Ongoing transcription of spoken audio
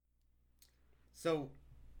So,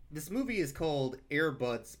 this movie is called Air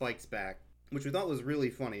Bud Spikes Back, which we thought was really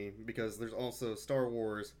funny because there's also Star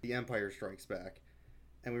Wars The Empire Strikes Back.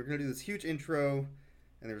 And we were going to do this huge intro,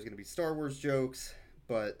 and there was going to be Star Wars jokes,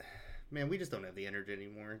 but man, we just don't have the energy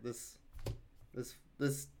anymore. This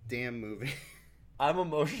damn movie. I'm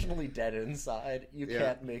emotionally dead inside. You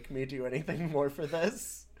can't make me do anything more for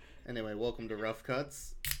this. Anyway, welcome to Rough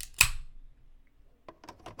Cuts.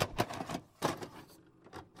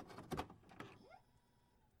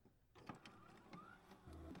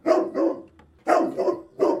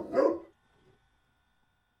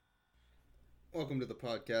 Welcome to the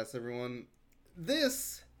podcast, everyone.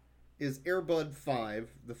 This is Air Bud 5,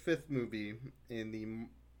 the fifth movie in the,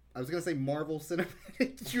 I was going to say Marvel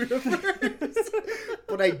Cinematic Universe,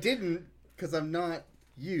 but I didn't, because I'm not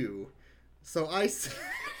you. So I said...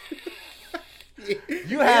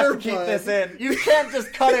 You have to keep this in. You can't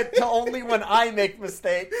just cut it to only when I make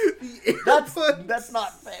mistakes. That's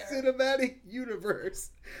not fair. Cinematic Universe.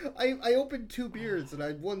 I opened 2 beers and I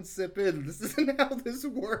had 1 sip in. This isn't how this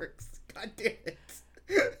works. God damn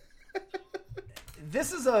it.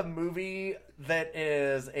 This is a movie that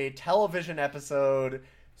is a television episode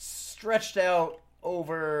stretched out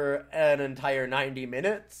over an entire 90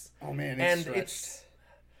 minutes. Oh man, and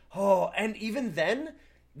even then,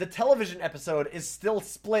 the television episode is still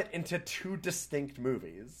split into 2 distinct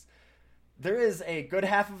movies. There is a good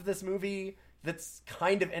half of this movie that's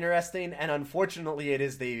kind of interesting, and unfortunately it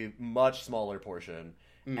is the much smaller portion.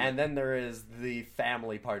 And then there is the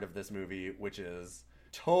family part of this movie, which is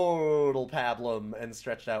total pablum and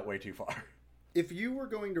stretched out way too far. If you were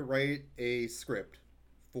going to write a script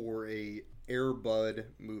for a Air Bud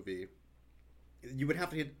movie, you would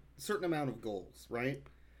have to hit a certain amount of goals, right?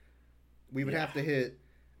 We would have to hit...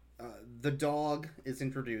 the dog is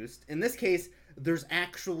introduced. In this case, there's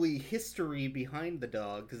actually history behind the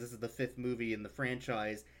dog, because this is the 5th movie in the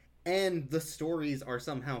franchise, and the stories are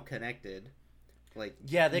somehow connected. Like,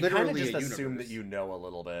 yeah, they kind of just assume that you know a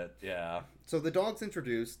little bit, yeah. So the dog's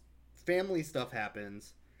introduced, family stuff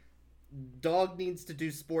happens, dog needs to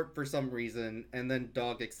do sport for some reason, and then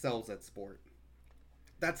dog excels at sport.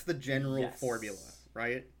 That's the general formula,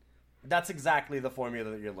 right? That's exactly the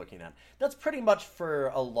formula that you're looking at. That's pretty much for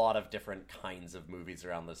a lot of different kinds of movies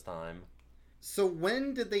around this time. So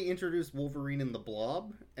when did they introduce Wolverine and the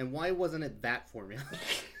Blob? And why wasn't it that formula?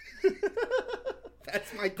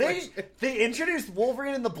 That's my question. They introduced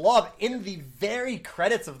Wolverine and the Blob in the very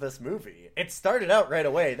credits of this movie. It started out right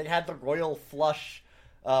away. They had the Royal Flush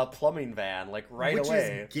plumbing van, away. Which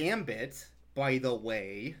is Gambit, by the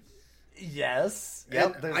way. Yes.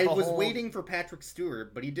 Yep. I was waiting for Patrick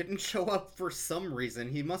Stewart, but he didn't show up for some reason.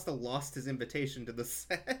 He must have lost his invitation to the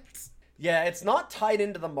set. Yeah, it's not tied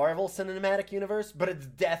into the Marvel Cinematic Universe, but it's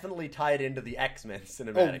definitely tied into the X-Men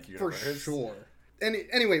Cinematic Universe. For sure. And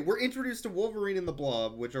anyway, we're introduced to Wolverine and the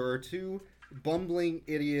Blob, which are 2 bumbling,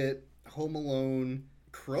 idiot, Home Alone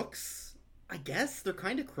crooks. I guess they're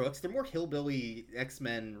kind of crooks. They're more hillbilly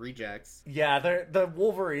X-Men rejects. Yeah, the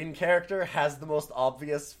Wolverine character has the most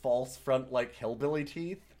obvious false front, hillbilly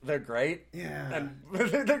teeth. They're great. Yeah. And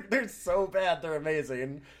they're so bad, they're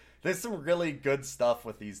amazing. There's some really good stuff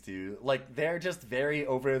with these 2. They're just very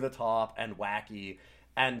over-the-top and wacky,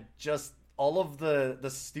 and just all of the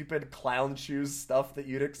stupid clown shoes stuff that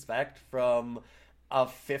you'd expect from a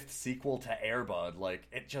 5th sequel to Air Bud.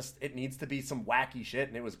 It needs to be some wacky shit,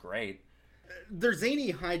 and it was great. They're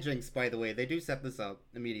zany hijinks, by the way. They do set this up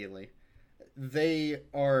immediately. They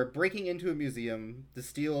are breaking into a museum to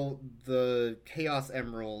steal the Chaos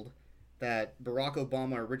Emerald that Barack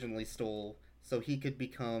Obama originally stole so he could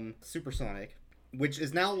become supersonic, which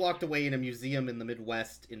is now locked away in a museum in the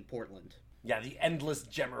Midwest in Portland. Yeah, the Endless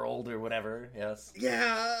Gemerald or whatever, yes.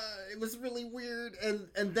 Yeah, it was really weird. And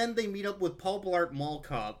then they meet up with Paul Blart Mall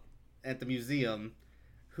Cop at the museum,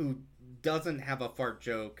 who doesn't have a fart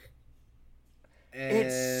joke.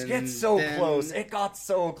 It's so close. It got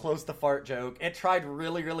so close to fart joke. It tried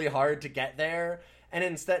really, really hard to get there, and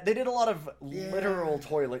instead they did a lot of literal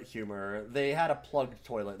toilet humor. They had a plugged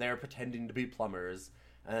toilet. They were pretending to be plumbers,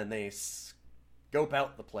 and they scope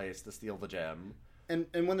out the place to steal the gem. And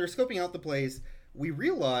when they're scoping out the place, we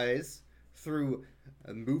realize through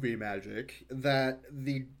movie magic that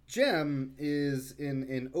the gem is in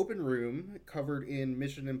an open room covered in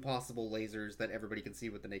Mission Impossible lasers that everybody can see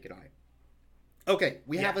with the naked eye. Okay,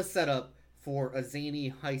 we have a setup for a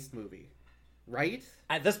zany heist movie, right?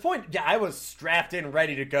 At this point, I was strapped in,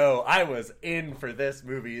 ready to go. I was in for this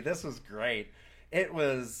movie. This was great. It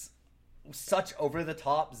was such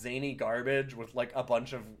over-the-top, zany garbage with, a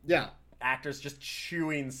bunch of actors just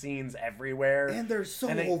chewing scenes everywhere. And they're so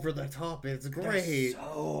over the top. It's great.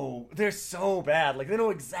 They're so bad. Like, they know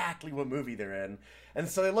exactly what movie they're in. And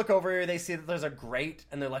so they look over, they see that there's a grate,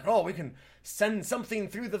 and they're like, oh, we can send something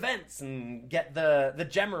through the vents and get the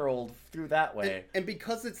Gemerald through that way. And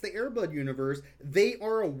because it's the Air Bud universe, they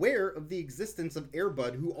are aware of the existence of Air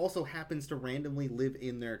Bud, who also happens to randomly live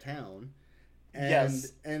in their town.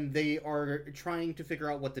 And they are trying to figure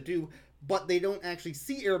out what to do, but they don't actually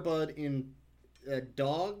see Air Bud in a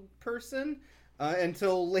dog person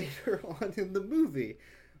until later on in the movie.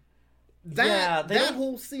 That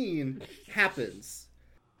whole scene happens.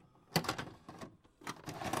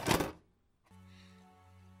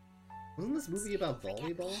 Wasn't this movie about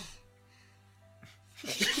volleyball?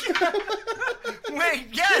 Wait,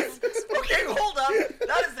 yes! Okay, hold up.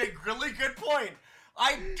 That is a really good point.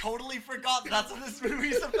 I totally forgot that's what this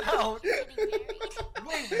movie's about.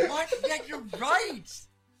 Wait, what? Yeah, you're right.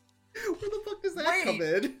 Where the fuck does that come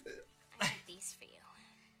in? These for you.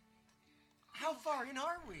 How far in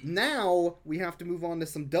are we? Now we have to move on to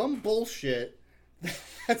some dumb bullshit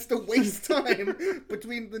that's to waste time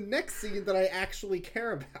between the next scene that I actually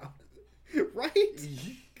care about. Right?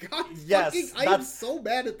 God, yes, I am so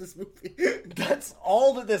mad at this movie. That's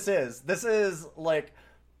all that this is. This is like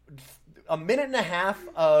a minute and a half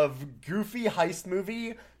of goofy heist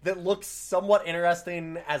movie that looks somewhat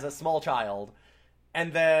interesting as a small child.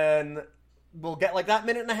 And then we'll get like that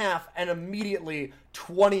minute and a half and immediately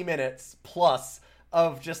 20 minutes plus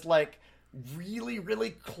of just like really,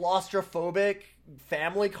 really claustrophobic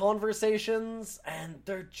family conversations. And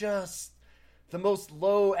they're just the most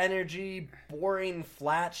low energy, boring,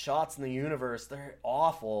 flat shots in the universe. They're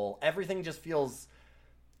awful. Everything just feels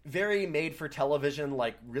very made for television,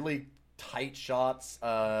 like really tight shots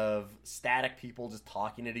of static people just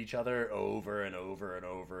talking at each other over and over and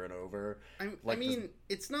over and over. I mean,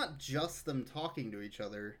 it's not just them talking to each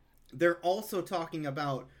other. They're also talking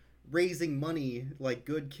about raising money like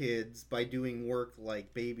good kids by doing work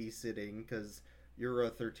like babysitting, because you're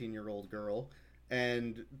a 13-year-old girl,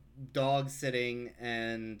 and dog sitting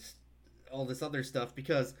and all this other stuff,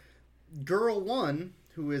 because Girl 1,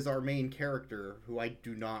 who is our main character, who I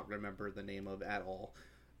do not remember the name of at all.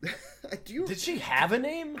 Did she have a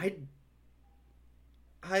name?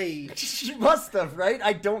 She must have, right?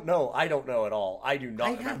 I don't know at all. I do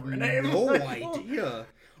not remember her name. No idea.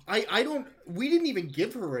 We didn't even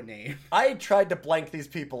give her a name. I tried to blank these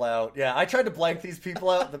people out. Yeah, I tried to blank these people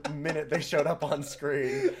out the minute they showed up on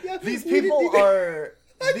screen. Yeah, these people are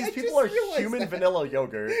human vanilla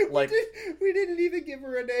yogurt. Like, we didn't even give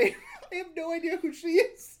her a name. I have no idea who she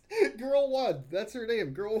is. Girl 1. That's her name.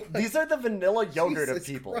 Girl 1. These are the vanilla yogurt Jesus of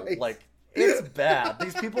people. Christ. Like, it's bad.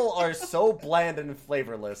 These people are so bland and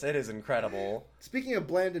flavorless. It is incredible. Speaking of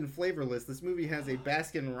bland and flavorless, this movie has a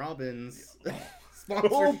Baskin-Robbins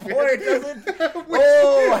sponsorship. Oh boy, does it?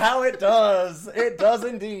 Oh, how it does. It does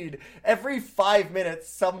indeed. Every 5 minutes,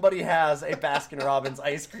 somebody has a Baskin-Robbins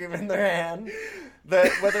ice cream in their hand.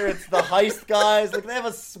 Whether it's the heist guys, like they have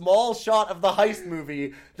a small shot of the heist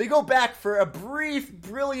movie. They go back for a brief,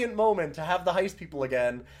 brilliant moment to have the heist people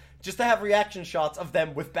again, just to have reaction shots of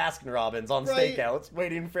them with Baskin-Robbins on stakeouts,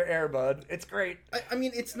 waiting for Air Bud. It's great. I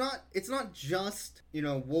mean, it's not just,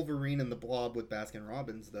 Wolverine and the Blob with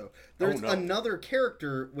Baskin-Robbins, though. There's another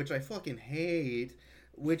character, which I fucking hate,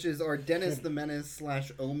 which is our Dennis the Menace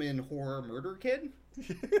 / Omen horror murder kid.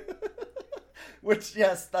 Which,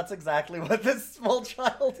 yes, that's exactly what this small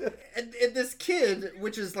child is. And this kid,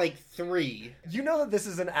 which is like 3. You know that this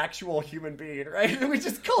is an actual human being, right? We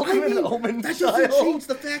just called him an Omen that child. That doesn't change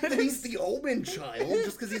the fact that he's the Omen child,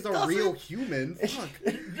 just because he's a real human. Fuck.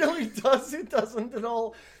 It really does. It doesn't at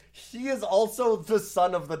all. He is also the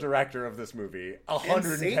son of the director of this movie.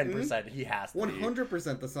 110%. He has to be.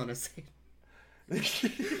 100% the son of Satan.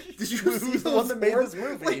 Did you see the one that made this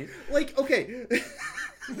movie? Like okay.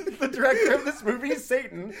 The director of this movie is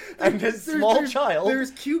Satan, and his small child.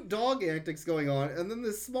 There's cute dog antics going on, and then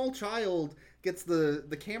this small child gets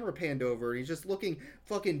the camera panned over, and he's just looking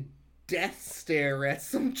fucking death stare at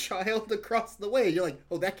some child across the way. You're like,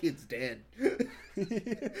 oh, that kid's dead.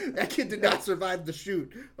 That kid did not survive the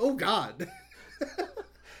shoot. Oh, God.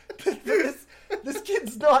 This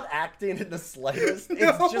kid's not acting in the slightest.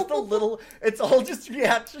 It's just it's all just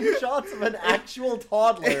reaction shots of an actual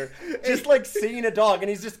toddler just like seeing a dog, and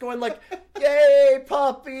he's just going like, yay,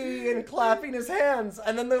 puppy, and clapping his hands.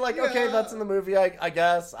 And then they're like, okay, that's in the movie, I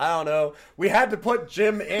guess. I don't know. We had to put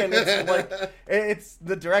Jim in. It's like, it's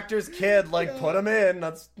the director's kid, like, put him in.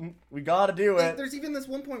 We gotta do it. There's even this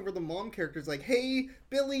one point where the mom character's like, hey,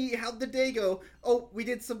 Billy, how'd the day go? Oh, we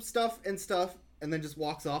did some stuff and stuff. and then just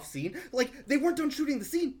walks off scene. Like, they weren't done shooting the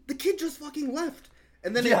scene. The kid just fucking left.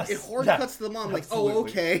 And then it hard cuts to the mom, like, oh,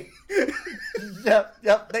 okay.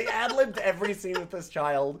 Yep. They ad-libbed every scene with this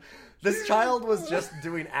child. This child was just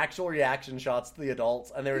doing actual reaction shots to the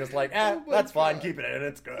adults, and they were just like, that's fine, keep it in,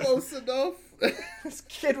 it's good. Close enough. This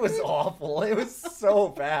kid was awful. It was so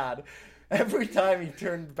bad. Every time he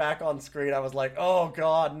turned back on screen, I was like, oh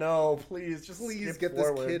god, no, please get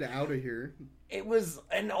forward. This kid out of here. It was,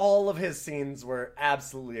 and all of his scenes were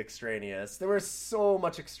absolutely extraneous. There was so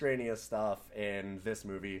much extraneous stuff in this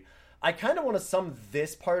movie. I kind of want to sum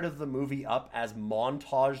this part of the movie up as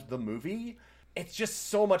montage the movie. It's just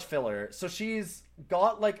so much filler. So she's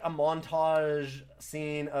got like a montage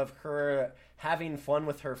scene of her having fun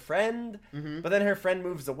with her friend, but then her friend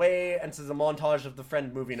moves away, and so there's a montage of the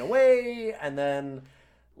friend moving away, and then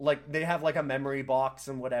like they have like a memory box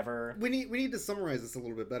and whatever. We need to summarize this a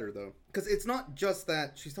little bit better though, because it's not just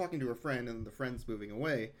that she's talking to her friend and the friend's moving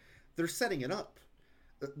away. They're setting it up.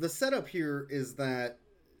 The setup here is that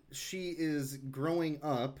she is growing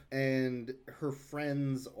up and her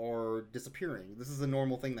friends are disappearing. This is a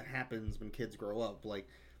normal thing that happens when kids grow up. Like,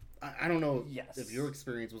 I don't know if your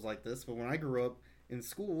experience was like this, but when I grew up in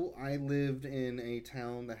school, I lived in a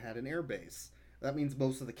town that had an air base. That means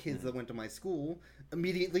most of the kids that went to my school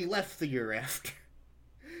immediately left the year after.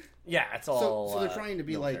 Yeah, it's all. So they're trying to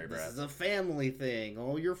be like, this is a family thing.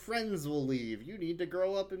 Oh, your friends will leave. You need to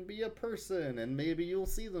grow up and be a person, and maybe you'll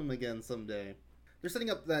see them again someday. They're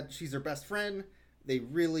setting up that she's her best friend. They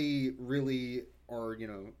really, really are,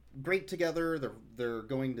 great together. They're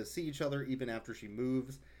going to see each other even after she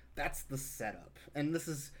moves. That's the setup. And this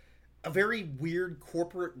is a very weird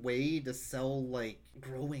corporate way to sell, like,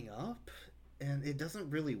 growing up. And it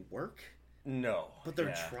doesn't really work. No. But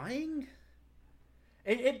they're trying?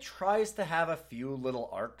 It tries to have a few little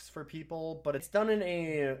arcs for people, but it's done in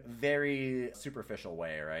a very superficial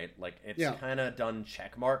way, right? Like, it's kind of done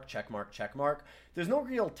check mark. There's no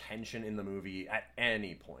real tension in the movie at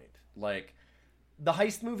any point. Like, the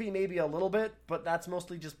heist movie maybe a little bit, but that's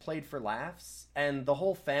mostly just played for laughs. And the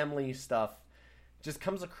whole family stuff just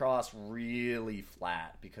comes across really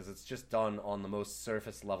flat because it's just done on the most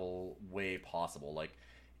surface level way possible. Like,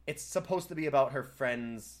 it's supposed to be about her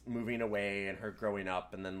friends moving away and her growing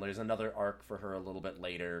up, and then there's another arc for her a little bit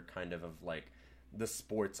later, kind of like the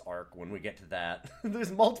sports arc when we get to that.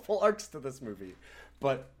 There's multiple arcs to this movie.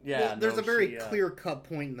 But, there's a very clear-cut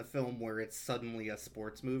point in the film where it's suddenly a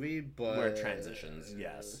sports movie, but... Where it transitions,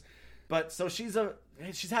 yes. But, so she's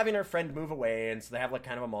having her friend move away, and so they have, like,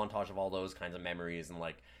 kind of a montage of all those kinds of memories, and,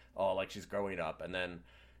 like, she's growing up, and then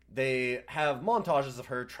they have montages of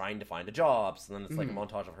her trying to find a job. So then it's like a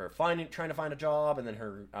montage of her trying to find a job, and then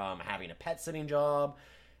her having a pet sitting job.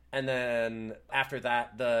 And then after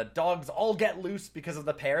that, the dogs all get loose because of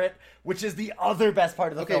the parrot, which is the other best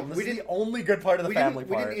part of the film. This is the only good part of the family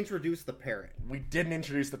part. We didn't introduce the parrot. We didn't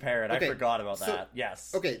introduce the parrot. Okay, I forgot about that.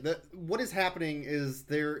 Yes. Okay, what is happening is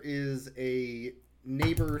there is a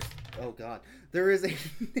neighbor... Oh, God. There is a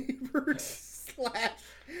neighbor slash...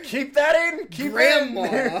 Keep that in! Keep grandma.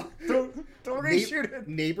 It in! Don't reshoot it.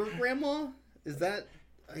 Neighbor grandma? Is that...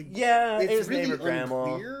 it's really neighbor grandma.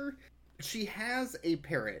 Unclear. She has a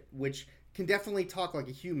parrot, which can definitely talk like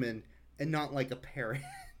a human and not like a parrot.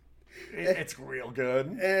 It's real good.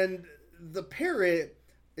 And the parrot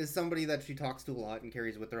is somebody that she talks to a lot and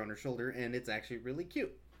carries with her on her shoulder, and it's actually really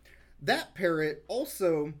cute. That parrot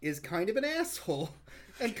also is kind of an asshole.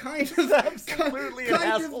 And kind of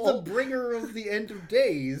the bringer of the end of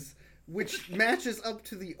days, which matches up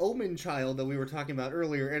to the Omen child that we were talking about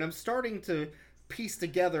earlier. And I'm starting to piece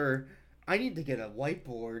together. I need to get a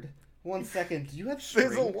whiteboard. 1 second. Do you have string?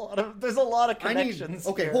 There's a lot of connections.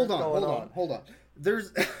 Hold on.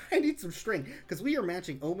 I need some string because we are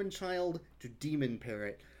matching Omen child to Demon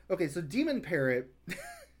Parrot. Okay, so Demon Parrot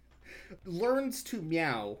learns to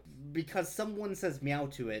meow because someone says meow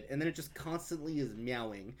to it, and then it just constantly is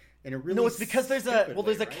meowing. And it really no, it's because there's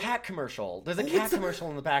a cat commercial. There's a cat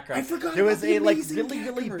commercial in the background. I forgot. There was a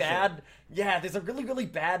really bad. Yeah, there's a really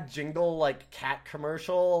bad jingle like cat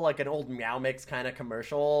commercial, like an old Meow Mix kind of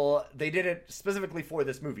commercial. They did it specifically for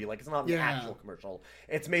this movie. Like it's not an actual commercial.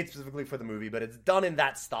 It's made specifically for the movie, but it's done in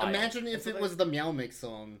that style. Imagine if it was the Meow Mix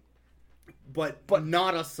song, but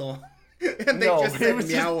not a song. And they just said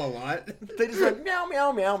meow a lot. They just went meow,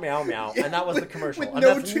 meow, meow, meow, meow. And that was the commercial. And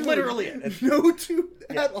no that's tune. Literally it. No tune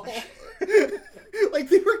at all. Like,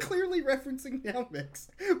 they were clearly referencing Meow Mix,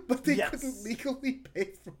 but they couldn't legally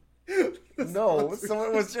pay for it. No, so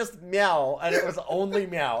it was just meow, and it was only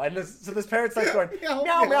meow, and so this parrot starts going meow,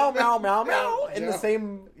 meow, meow, meow, meow, in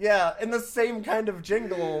the same kind of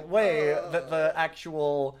jingle way that the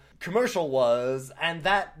actual commercial was, and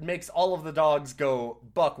that makes all of the dogs go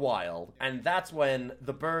buck wild, and that's when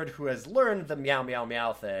the bird who has learned the meow, meow,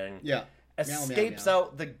 meow thing escapes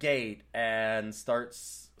out the gate and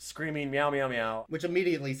starts screaming meow, meow, meow. Which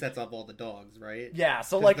immediately sets off all the dogs, right? Yeah,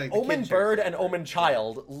 so like the Omen Bird and Omen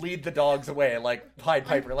Child lead the dogs away like Pied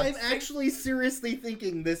Piper. I'm actually seriously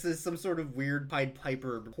thinking this is some sort of weird Pied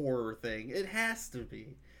Piper horror thing. It has to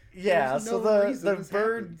be. Yeah, so the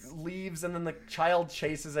bird leaves and then the child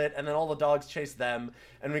chases it and then all the dogs chase them.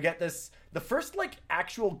 And we get the first like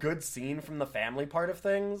actual good scene from the family part of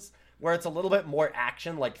things where it's a little bit more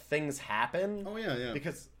action, like things happen. Oh, yeah.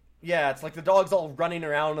 Because... yeah, it's like the dog's all running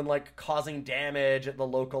around and, like, causing damage at the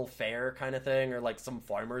local fair kind of thing, or, like, some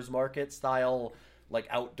farmer's market style, like,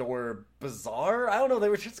 outdoor bazaar. I don't know, they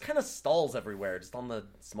were just kind of stalls everywhere, just on the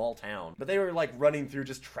small town. But they were, like, running through,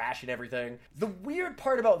 just trashing everything. The weird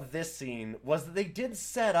part about this scene was that they did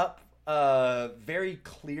set up a very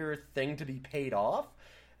clear thing to be paid off,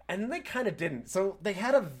 and then they kind of didn't. So they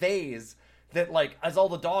had a vase that, like, as all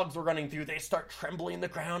the dogs were running through, they start trembling the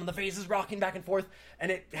ground, and the vase is rocking back and forth,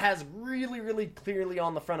 and it has really, really clearly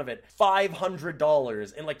on the front of it,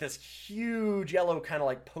 $500 in, like, this huge yellow kind of,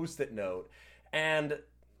 like, Post-it note. And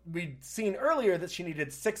we'd seen earlier that she needed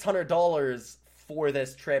 $600 for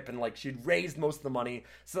this trip, and, like, she'd raised most of the money,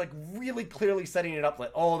 so, like, really clearly setting it up,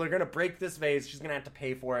 like, oh, they're gonna break this vase, she's gonna have to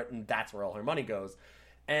pay for it, and that's where all her money goes.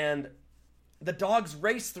 And the dogs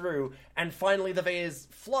race through, and finally the vase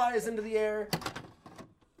flies into the air.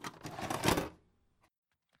 I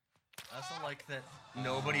also like that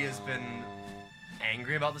nobody has been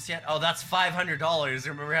angry about this yet. Oh, that's $500.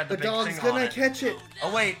 Remember, we had the big thing on it. The dog's gonna catch it.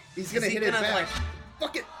 Oh, wait. He's gonna hit it back. Like,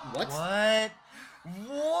 fuck it. What? What?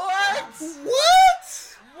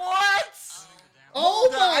 Oh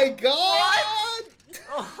my god!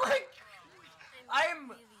 Oh my...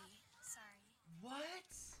 What?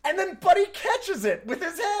 And then Buddy catches it with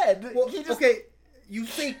his head. Well, okay, you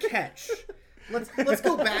say catch. Let's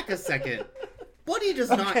go back a second. Buddy does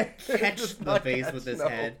not catch the vase with his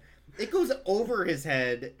head. It goes over his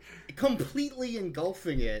head, completely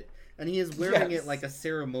engulfing it, and he is wearing it like a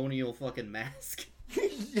ceremonial fucking mask.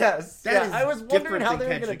 Yes. I was wondering how they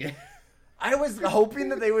were going to... I was hoping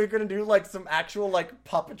that they were going to do, like, some actual, like,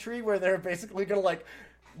 puppetry where they're basically going to, like,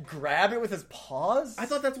 grab it with his paws? I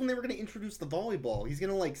thought that's when they were going to introduce the volleyball. He's going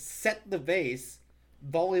to, like, set the vase,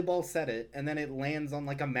 volleyball set it, and then it lands on,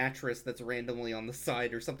 like, a mattress that's randomly on the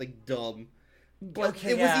side or something dumb. But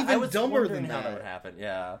it was even dumber than that. How that would happen,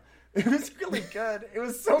 yeah. It was really good. It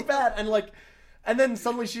was so bad. And, like, and then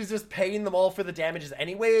suddenly she's just paying them all for the damages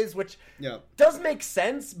anyways, which does make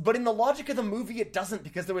sense, but in the logic of the movie it doesn't,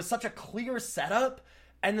 because there was such a clear setup,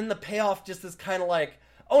 and then the payoff just is kind of like,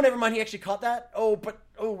 oh, never mind, he actually caught that?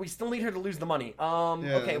 We still need her to lose the money.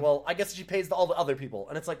 Okay, well, I guess she pays all the other people.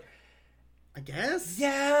 And it's like... I guess?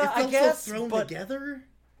 Yeah, I guess, so thrown together?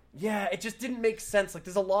 Yeah, it just didn't make sense. Like,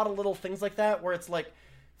 there's a lot of little things like that where it's like,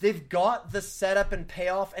 they've got the setup and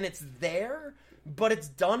payoff, and it's there, but it's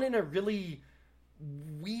done in a really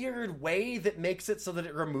weird way that makes it so that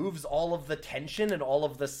it removes all of the tension and all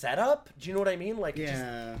of the setup. Do you know what I mean? Like,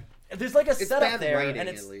 there's like a setup there, writing, and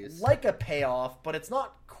it's like a payoff, but it's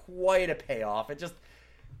not quite a payoff. It just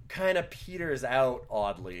kind of peters out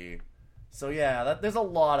oddly. So yeah, there's a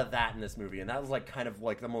lot of that in this movie, and that was like kind of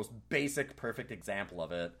like the most basic, perfect example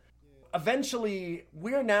of it. Eventually,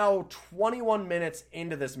 we're now 21 minutes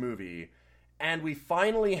into this movie, and we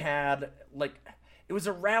finally had, like, it was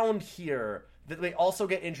around here that they also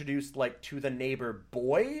get introduced, like, to the neighbor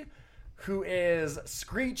boy, who is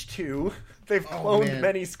Screech 2. They've cloned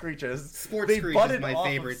many Screeches. Sports Screech is my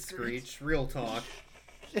favorite Screech. Real talk.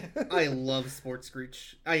 I love Sports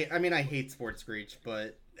Screech. I mean, I hate Sports Screech,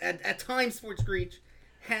 but at times Sports Screech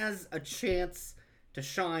has a chance to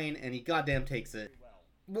shine, and he goddamn takes it.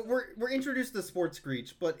 We're introduced to Sports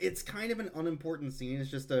Screech, but it's kind of an unimportant scene. It's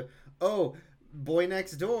just boy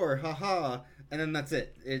next door, haha, and then that's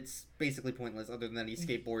it. It's basically pointless, other than he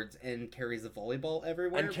skateboards and carries a volleyball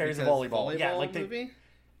everywhere. And carries a volleyball, yeah, like movie.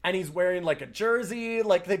 And he's wearing, like, a jersey.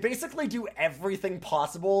 Like, they basically do everything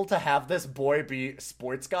possible to have this boy be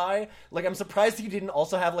sports guy. Like, I'm surprised he didn't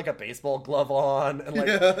also have, like, a baseball glove on. And, like,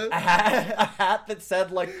 a hat that said,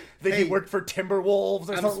 like, that he worked for Timberwolves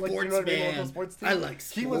or something. Like, you know what I mean? Sports team. I like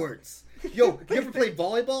sports. Yo, you ever played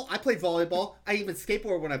volleyball? I played volleyball. I even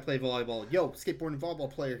skateboard when I play volleyball. Yo, skateboard and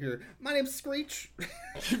volleyball player here. My name's Screech.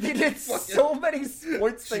 They did so many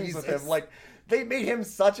sports things with him. Like, They made him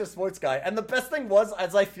such a sports guy. And the best thing was,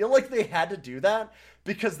 as I feel like they had to do that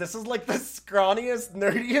because this is like the scrawniest,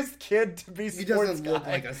 nerdiest kid to be sports guy. He doesn't look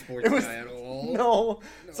like a sports guy at all. No.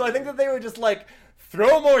 So I think that they were just like,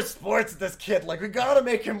 throw more sports at this kid. Like, we gotta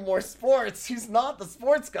make him more sports. He's not the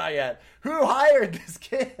sports guy yet. Who hired this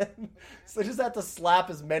kid? So they just have to slap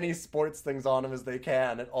as many sports things on him as they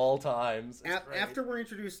can at all times. After we're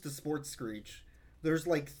introduced to Sports Screech, there's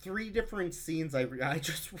like 3 different scenes I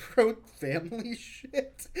just wrote family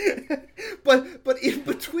shit. but in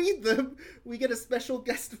between them, we get a special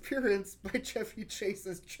guest appearance by Chevy Chase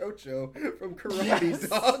as Chocho from Karate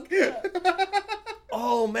Dog.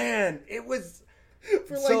 Oh, man. It was...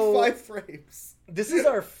 For like 5 frames. This is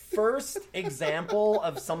our first example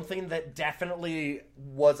of something that definitely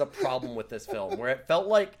was a problem with this film, where it felt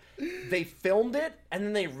like they filmed it and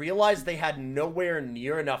then they realized they had nowhere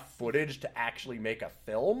near enough footage to actually make a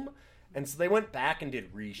film, and so they went back and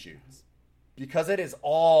did reshoots. Because it is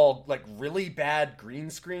all like really bad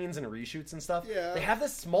green screens and reshoots and stuff. Yeah. They have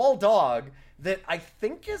this small dog that I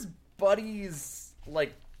think is Buddy's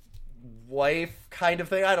like wife kind of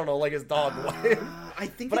thing. I don't know, like his dog wife. I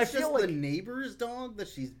think but it's I feel just like the neighbor's dog that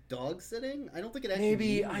she's dog sitting. I don't think it actually maybe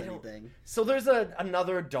means I don't. anything. So there's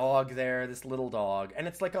another dog there, this little dog, and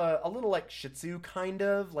it's like a little like Shih Tzu kind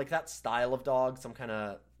of like that style of dog, some kind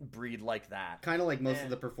of breed like that. Kind of like most of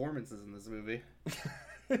the performances in this movie.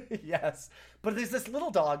 Yes, but there's this little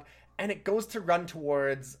dog, and it goes to run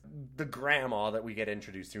towards the grandma that we get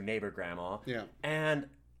introduced to, neighbor grandma. Yeah, and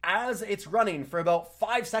as it's running for about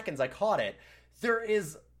 5 seconds, I caught it, there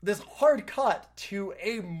is this hard cut to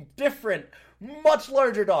a different, much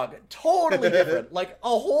larger dog. Totally different. Like a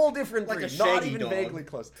whole different like breed. a Not shaggy even dog, vaguely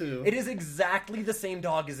close. Too. It is exactly the same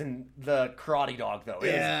dog as in the Karate Dog, though.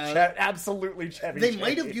 It Yeah. is absolutely Chevy They Chase.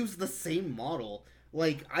 might have used the same model.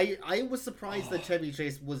 Like, I was surprised that Chevy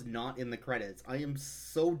Chase was not in the credits. I am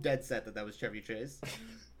so dead set that was Chevy Chase.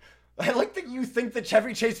 I like that you think that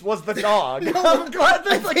Chevy Chase was the dog. No, I'm glad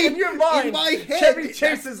that, like, in your mind, in my head, Chevy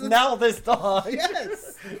Chase is now this dog.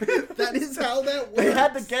 Yes! That is how that works. They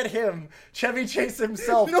had to get him, Chevy Chase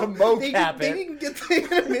himself, to mocap they didn't get the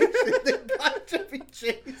animation. They got Chevy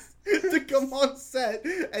Chase to come on set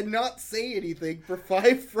and not say anything for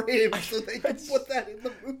 5 frames so they could put that in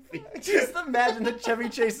the movie. Just imagine the Chevy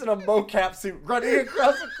Chase in a mocap suit running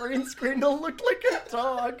across a green screen to look like a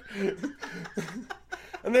dog.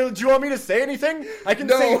 And then, do you want me to say anything? I can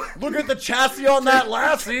say, look at the chassis on that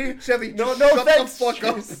lassie. Chevy, no, shut thanks. the fuck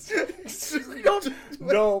up.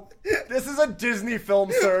 No, this is a Disney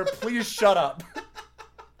film, sir. Please shut up.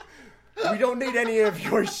 We don't need any of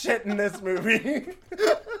your shit in this movie.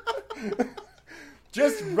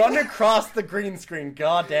 Just run across the green screen.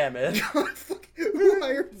 God damn it. God, who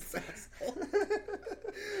hired this asshole?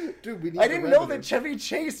 Dude, we need I didn't know that Chevy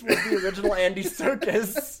Chase was the original Andy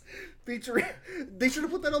Serkis. Featuring, they should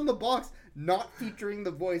have put that on the box, not featuring the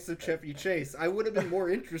voice of Chevy Chase. I would have been more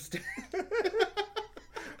interested.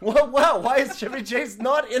 Well, wow, why is Chevy Chase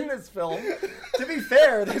not in this film? To be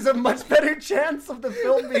fair, there's a much better chance of the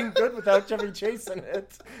film being good without Chevy Chase in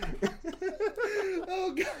it.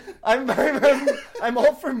 Oh god. I'm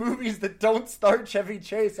all for movies that don't start Chevy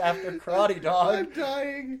Chase after Karate Dog. I'm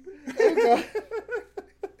dying.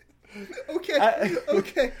 Oh god.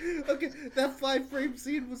 Okay. That 5-frame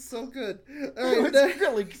scene was so good. It was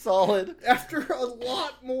really solid. After a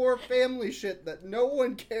lot more family shit that no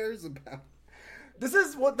one cares about. This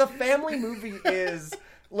is what the family movie is.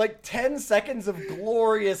 Like 10 seconds of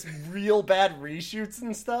glorious, real bad reshoots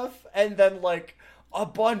and stuff, and then like a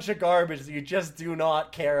bunch of garbage that you just do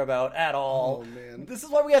not care about at all. Oh, man. This is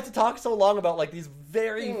why we have to talk so long about like these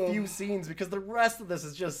very few scenes, because the rest of this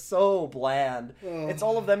is just so bland. It's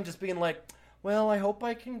all of them just being like, well, I hope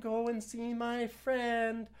I can go and see my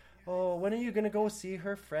friend. Oh, when are you gonna go see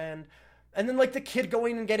her friend? And then like the kid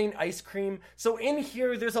going and getting ice cream. So in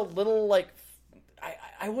here, there's a little like,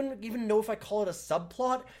 I wouldn't even know if I call it a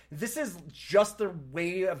subplot. This is just the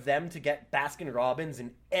way of them to get Baskin Robbins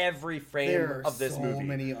in every frame of this movie. There are so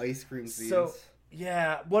many ice cream scenes. So,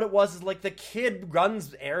 yeah, what it was is like the kid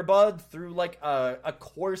runs Air Bud through like a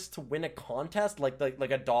course to win a contest, like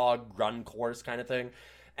a dog run course kind of thing.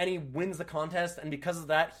 And he wins the contest, and because of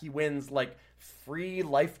that, he wins like free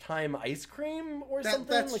lifetime ice cream or something.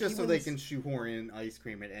 That's like, just so they can shoehorn in ice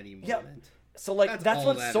cream at any moment. Yep. So, like, that's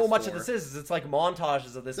what so much of this is. It's, like,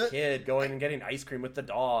 montages of this kid going and getting ice cream with the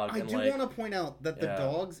dog. I do want to point out that the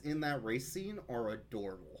dogs in that race scene are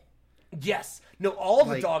adorable. Yes. No, all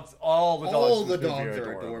the dogs are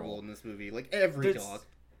adorable in this movie. Like, every dog.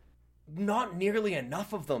 Not nearly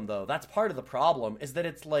enough of them, though. That's part of the problem, is that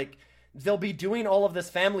it's, like, they'll be doing all of this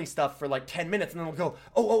family stuff for like 10 minutes, and then they'll go,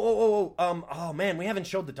 oh man, we haven't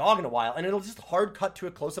showed the dog in a while, and it'll just hard cut to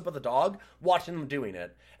a close-up of the dog watching them doing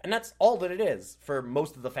it. And that's all that it is for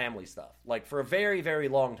most of the family stuff. Like, for a very, very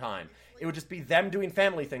long time, it would just be them doing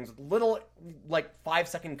family things with little, like,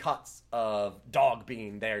 5-second cuts of dog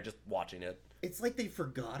being there just watching it. It's like they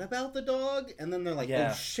forgot about the dog, and then they're like, Yeah.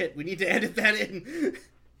 oh shit, we need to edit that in.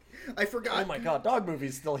 I forgot. Oh my god, dog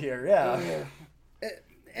movie's still here, yeah.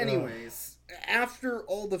 Anyways, after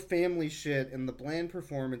all the family shit and the bland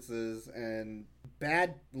performances and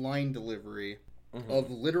bad line delivery of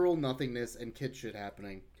literal nothingness and kid shit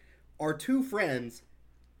happening, our two friends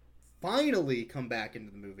finally come back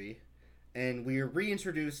into the movie, and we are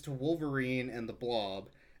reintroduced to Wolverine and the Blob,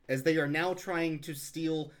 as they are now trying to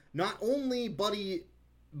steal not only Buddy,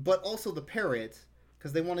 but also the parrot,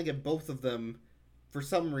 because they want to get both of them for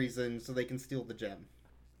some reason so they can steal the gem.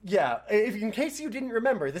 Yeah, in case you didn't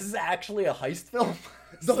remember, this is actually a heist film.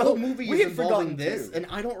 The whole movie is involving this, and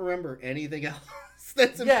I don't remember anything else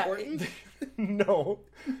that's important. No.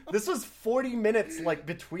 This was 40 minutes, like,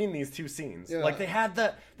 between these two scenes. Yeah. Like, they had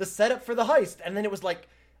the setup for the heist, and then it was like,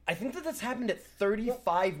 I think that this happened at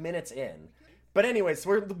 35 minutes in. But anyways, so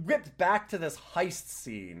we're whipped back to this heist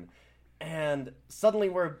scene, and suddenly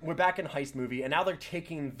we're back in heist movie, and now they're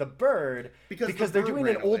taking the bird because they're doing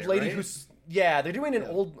an old lady who's... Yeah, they're doing an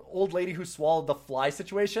old lady who swallowed the fly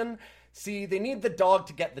situation. See, they need the dog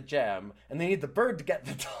to get the gem, and they need the bird to get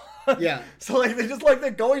the dog. Yeah. So, like,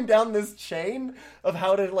 they're going down this chain of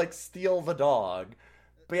how to, like, steal the dog.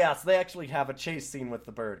 But yeah, so they actually have a chase scene with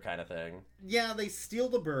the bird kind of thing. Yeah, they steal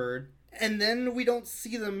the bird, and then we don't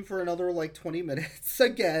see them for another, like, 20 minutes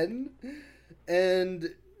again.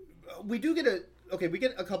 And we do get we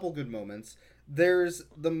get a couple good moments. There's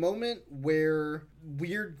the moment where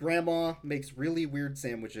weird grandma makes really weird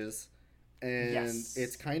sandwiches, and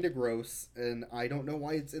it's kind of gross, and I don't know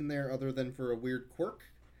why it's in there other than for a weird quirk,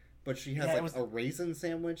 but she has a raisin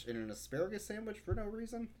sandwich and an asparagus sandwich for no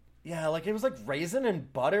reason. Yeah, like it was like raisin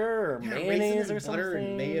and butter or mayonnaise or something. Butter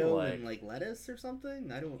and mayo and like lettuce or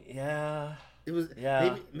something. I don't. Yeah. It was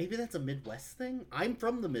maybe that's a Midwest thing. I'm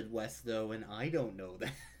from the Midwest though, and I don't know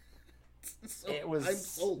that. It was I'm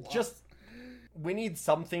so lost. Just we need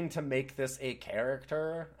something to make this a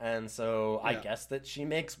character, and so I guess that she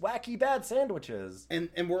makes wacky bad sandwiches.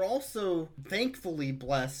 And we're also thankfully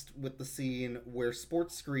blessed with the scene where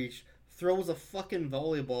Sports Screech throws a fucking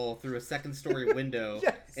volleyball through a second-story window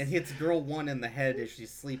and hits Girl 1 in the head as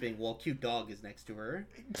she's sleeping while Cute Dog is next to her.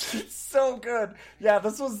 It's so good. Yeah,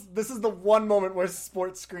 this is the one moment where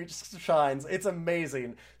Sports Screech shines. It's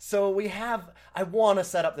amazing. So I want to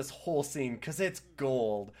set up this whole scene because it's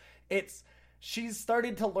gold. She's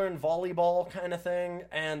started to learn volleyball kind of thing,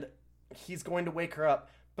 and he's going to wake her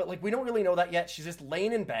up. But, like, we don't really know that yet. She's just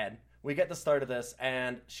laying in bed. We get the start of this,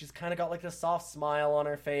 and she's kind of got, like, this soft smile on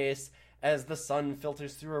her face as the sun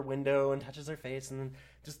filters through her window and touches her face, and then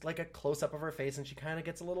just, like, a close-up of her face, and she kind of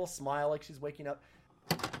gets a little smile like she's waking up.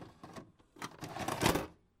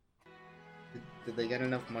 Did they get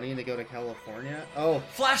enough money to go to California? Oh.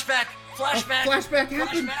 Flashback! Flashback! Flashback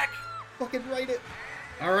happened! Flashback! Fucking write it.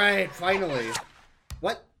 Alright, finally.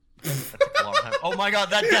 What? That took a long time. Oh my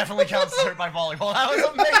god, that definitely counts as hurt by volleyball. That was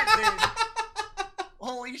amazing!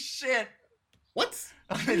 Holy shit! What?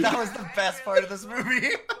 I mean, that was the best part of this movie.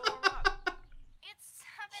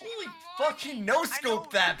 Holy fucking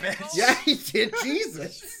no-scope that bitch! Yeah, he did.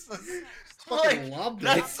 Jesus. Fucking lobbed it.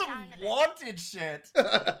 That's some wanted shit.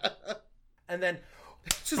 And then,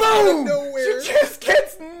 just boom! out of nowhere. She just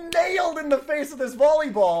gets nailed in the face with this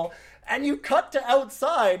volleyball. And you cut to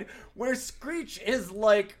outside where Screech is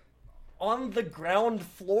like on the ground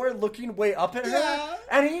floor looking way up at her.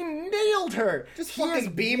 And he nailed her. Just he fucking has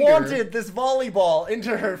beamed wanted her. This volleyball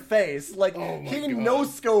into her face. Like, he God.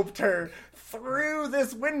 no-scoped her through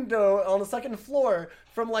this window on the second floor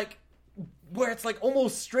from like where it's like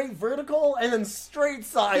almost straight vertical and then straight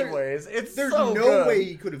sideways. There's so no good. way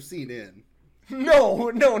he could have seen in. No,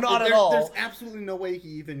 not at all. There's absolutely no way he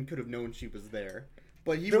even could have known she was there.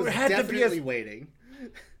 But he was definitely waiting.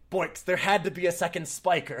 Boix, there had to be a second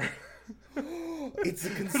spiker. It's a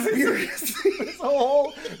conspiracy.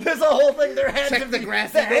 There's a whole thing. There had to be.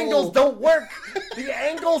 The angles don't work. The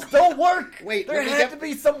angles don't work. Wait, there had to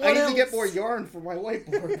be someone else. I need to get more yarn for my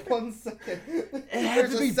whiteboard. 1 second. It had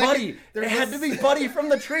to be Buddy. It had to be Buddy from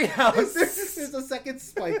the treehouse. There's a second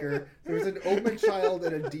spiker. There's an omen child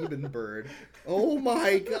and a demon bird. Oh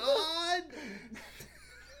my god.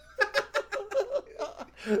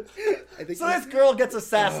 So this girl gets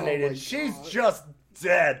assassinated. She's just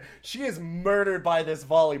dead. She is murdered by this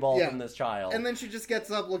volleyball from this child. And then she just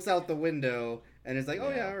gets up, looks out the window, and is like,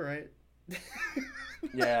 oh yeah, all right.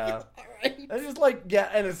 Yeah. Alright. It's just like, yeah,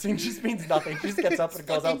 and the scene just means nothing. She just gets up and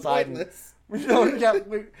goes fucking outside. pointless.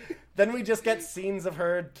 Then we just get scenes of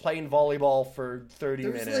her playing volleyball for 30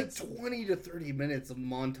 There's minutes. like 20 to 30 minutes of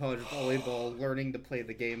montage volleyball learning to play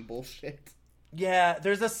the game bullshit. Yeah,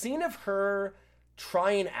 there's a scene of her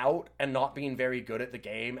trying out and not being very good at the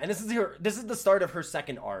game. And this is the start of her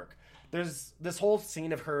second arc. There's this whole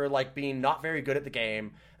scene of her, like, being not very good at the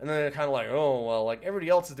game, and then they're kind of like, oh, well, like, everybody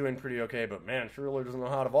else is doing pretty okay, but man, she really doesn't know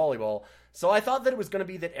how to volleyball. So I thought that it was going to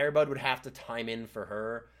be that Air Bud would have to time in for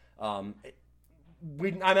her. I'm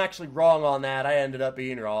actually wrong on that. I ended up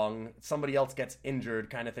being wrong. Somebody else gets injured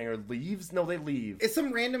kind of thing, or leaves? No, they leave. It's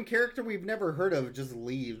some random character we've never heard of just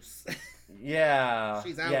leaves. Yeah.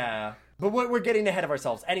 She's out. Yeah. But we're getting ahead of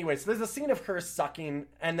ourselves. Anyway, so there's a scene of her sucking,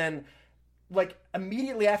 and then, like,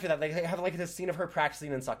 immediately after that, they have, like, this scene of her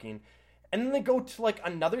practicing and sucking. And then they go to, like,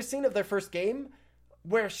 another scene of their first game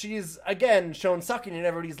where she's, again, shown sucking, and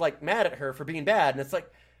everybody's, like, mad at her for being bad. And it's like,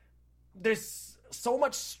 there's so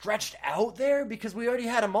much stretched out there because we already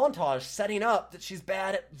had a montage setting up that she's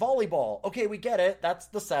bad at volleyball. Okay, we get it. That's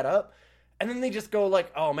the setup. And then they just go,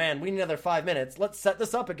 like, oh, man, we need another 5 minutes. Let's set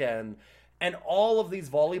this up again. And all of these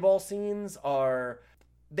volleyball scenes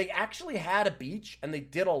they actually had a beach, and they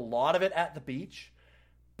did a lot of it at the beach.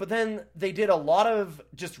 But then they did a lot of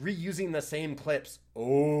just reusing the same clips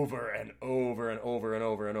over and over and over and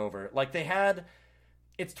over and over. Like,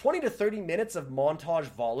 it's 20 to 30 minutes of montage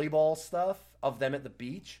volleyball stuff of them at the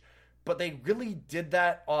beach, but they really did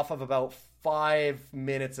that off of about 5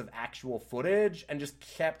 minutes of actual footage and just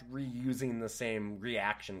kept reusing the same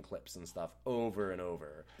reaction clips and stuff over and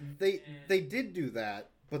over. They did do that,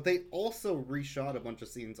 but they also reshot a bunch of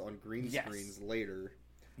scenes on green screens later.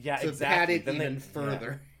 Yeah, to exactly. pad it even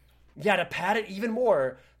further. Yeah, to pad it even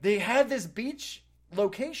more. They had this beach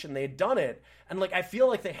location. They had done it. And, like, I feel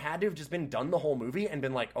like they had to have just been done the whole movie and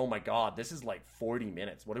been like, oh my god, this is like 40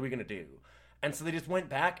 minutes. What are we going to do? And so they just went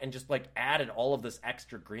back and just, like, added all of this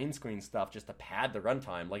extra green screen stuff just to pad the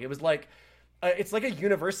runtime. Like, it was like, it's like a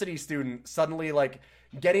university student suddenly, like,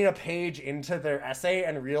 getting a page into their essay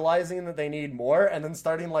and realizing that they need more and then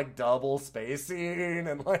starting, like, double spacing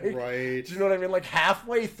and, like... Right. Do you know what I mean? Like,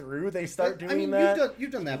 halfway through, they start doing that.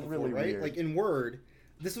 You've done that before, really right? weird. Like, in Word,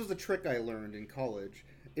 this was a trick I learned in college.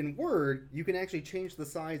 In Word, you can actually change the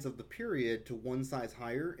size of the period to one size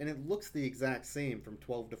higher, and it looks the exact same from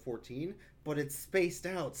 12 to 14, but it's spaced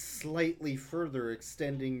out slightly further,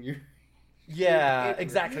 extending your... Yeah,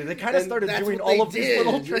 exactly. They kind of started doing all of these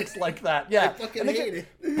little tricks like that. Yeah, I fucking hate it.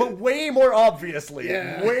 But way more obviously.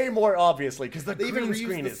 Yeah. Way more obviously, because the They even green reused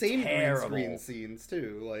screen the is same terrible. green screen scenes,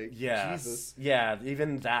 too. Like, Yes. Jesus. Yeah,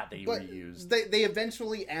 even that they But reused. they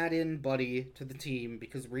eventually add in Buddy to the team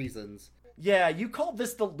because reasons. Yeah, you called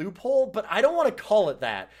this the loophole, but I don't want to call it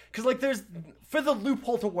that. Because, like, for the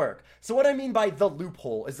loophole to work. So what I mean by the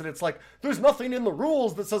loophole is that it's like, there's nothing in the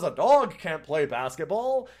rules that says a dog can't play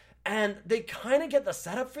basketball. And they kind of get the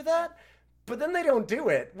setup for that, but then they don't do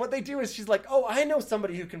it. What they do is she's like, oh, I know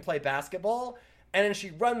somebody who can play basketball. And then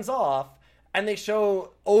she runs off, and they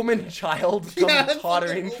show Omen Child come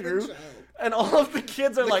tottering through. And all of the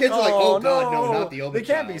kids are like, oh, God, no, not the Omen They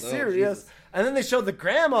can't be Child. serious. And then they show the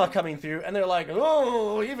grandma coming through, and they're like,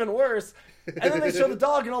 oh, even worse. And then they show the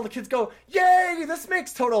dog, and all the kids go, yay, this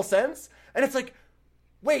makes total sense. And it's like,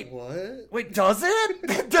 wait, does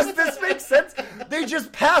it? Does this make sense? They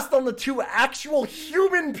just passed on the two actual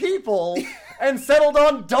human people and settled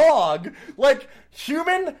on dog. Like,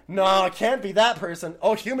 human? No, it can't be that person.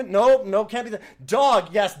 Oh, human? No, can't be that. Dog,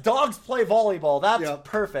 yes, dogs play volleyball. That's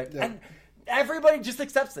perfect. Yep. And everybody just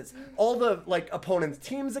accepts this. All the, like, opponents'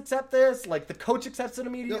 teams accept this. Like, the coach accepts it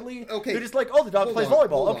immediately. No, okay. They're just like, oh, the dog plays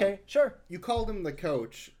volleyball. Okay, sure. You called him the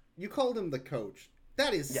coach.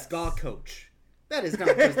 That is ska coach. That is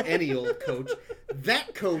not just any old coach.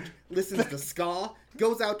 That coach listens to ska,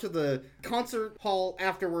 goes out to the concert hall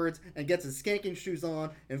afterwards, and gets his skanking shoes on,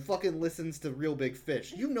 and fucking listens to Real Big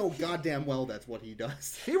Fish. You know goddamn well that's what he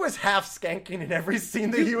does. He was half skanking in every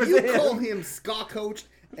scene that he was in. You call him ska coach,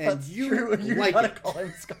 and That's you true. You like gotta it. call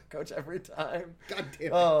him ska coach every time. God damn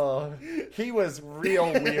it. Oh, he was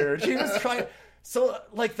real weird. He was trying... So,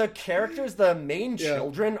 like, the characters, the main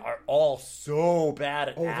children are all so bad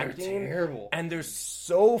at acting. They're terrible. And they're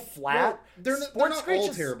so flat. Well, they're not all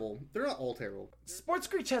terrible. They're not all terrible. Sports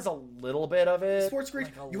Screech has a little bit of it. Sports Screech,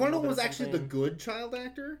 like you want to know who was actually the good child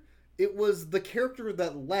actor? It was the character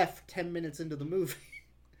that left 10 minutes into the movie.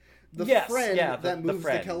 The friend that moves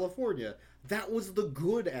to California. That was the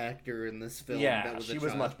good actor in this film. Yeah, she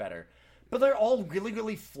was much better. But they're all really,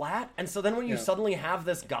 really flat. And so then when you suddenly have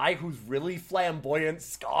this guy who's really flamboyant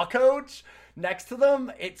ska coach next to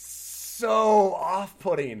them, it's so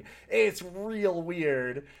off-putting. It's real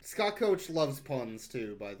weird. Scott Coach loves puns,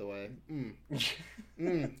 too, by the way.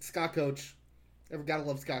 Scott Coach. Ever gotta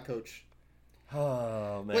love Scott Coach.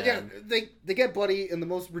 Oh, man. But yeah, they get Buddy in the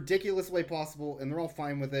most ridiculous way possible, and they're all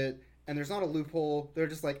fine with it, and there's not a loophole. They're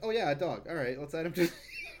just like, oh yeah, a dog. All right, let's add him to...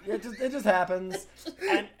 It just happens.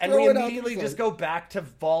 And we immediately just go back to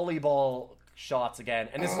volleyball shots again,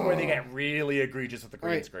 and this is where they get really egregious with the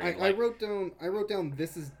green screen. I wrote down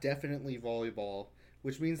this is definitely volleyball,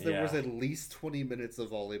 which means there was at least 20 minutes of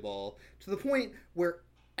volleyball, to the point where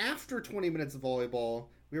after 20 minutes of volleyball,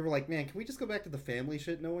 we were like, man, can we just go back to the family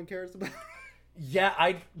shit no one cares about?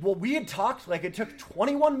 Yeah, we had talked, like, it took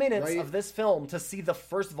 21 minutes of this film to see the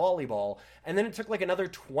first volleyball, and then it took, like, another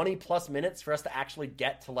 20-plus minutes for us to actually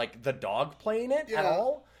get to, like, the dog playing it at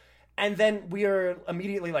all. And then we are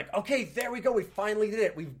immediately like, okay, there we go, we finally did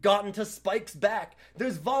it. We've gotten to Spike's back.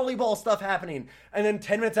 There's volleyball stuff happening. And then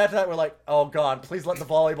 10 minutes after that, we're like, oh, God, please let the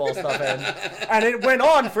volleyball stuff in. And it went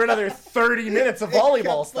on for another 30 minutes of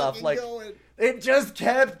volleyball stuff. Like, it just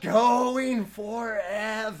kept going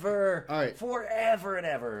forever. All right. Forever and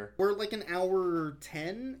ever. We're like an hour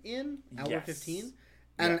 10 in? Hour 15?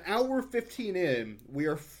 At an hour 15 in, we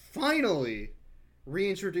are finally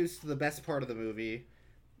reintroduced to the best part of the movie,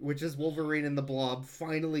 which is Wolverine and the Blob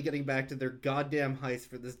finally getting back to their goddamn heist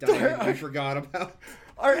for this diamond we forgot about.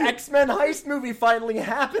 Our X-Men heist movie finally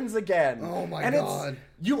happens again. Oh my God.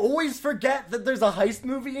 You always forget that there's a heist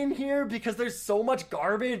movie in here because there's so much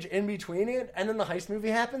garbage in between it, and then the heist movie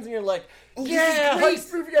happens and you're like, yeah,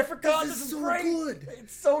 heist movie, I forgot, this is so great. Good.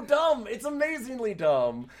 It's so dumb. It's amazingly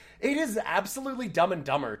dumb. It is absolutely Dumb and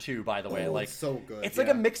Dumber, too, by the way. Like, it's so good. It's like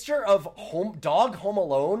a mixture of Home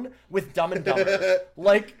Alone with Dumb and Dumber.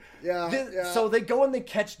 So they go and they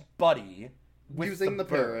catch Buddy with using the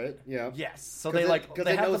parrot. Yeah. Yes. So they have the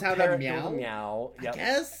parrot do the meow. Yep. I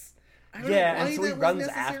guess. I don't know and so he runs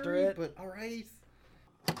after it. But all right.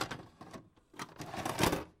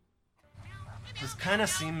 This kind of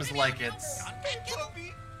seems like it's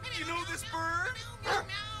You know this bird?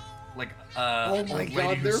 like oh my lady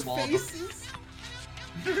God, who their swallowed faces.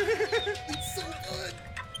 It's so good.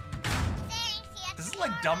 This is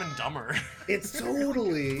like Dumb and Dumber. It's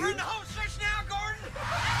totally. We're in the home stretch now, Gordon.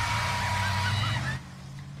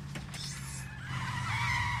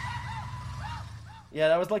 Yeah,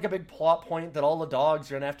 that was like a big plot point that all the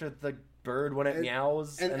dogs run after the bird when it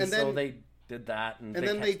meows, and so then, they did that, and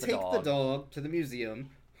then they take dog. the dog to the museum,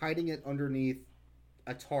 hiding it underneath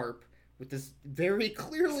a tarp with this very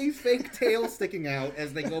clearly fake tail sticking out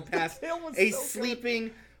as they go past a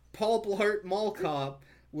sleeping Paul Blart Mall cop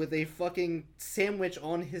with a fucking sandwich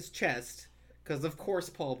on his chest. Because of course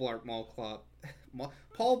Paul Blart Mall cop.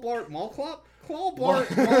 Paul Blart Mall cop? Paul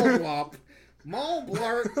Blart Mall Blop. Mall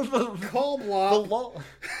Blart Call Blop.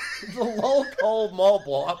 The lol call Mall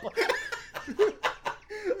Blop.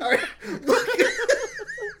 All right.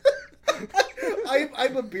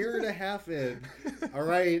 I'm a beer and a half in. All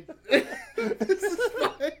right. This is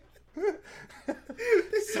fine.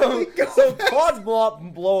 So Claude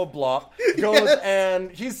Blop goes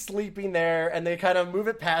and he's sleeping there, and they kind of move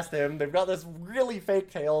it past him. They've got this really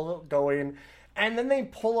fake tail going, and then they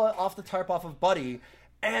pull off the tarp off of Buddy,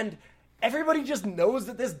 and everybody just knows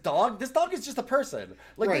that this dog is just a person.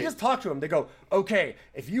 Like, They just talk to him. They go, okay,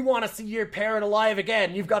 if you want to see your parent alive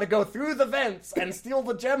again, you've got to go through the vents and steal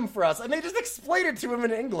the gem for us. And they just explain it to him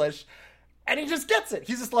in English, and he just gets it.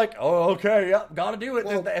 He's just like, oh, okay, yeah, gotta do it.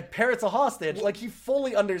 Well, the parrot's a hostage. Like, he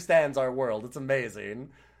fully understands our world. It's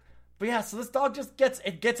amazing. But yeah, so this dog just gets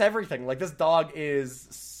everything. Like, this dog is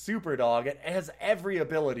super dog. It has every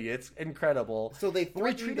ability. It's incredible. So they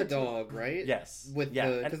threaten the dog, right? Yes.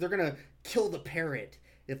 Because they're gonna kill the parrot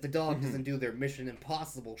if the dog doesn't do their Mission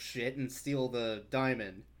Impossible shit and steal the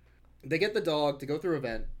diamond. They get the dog to go through a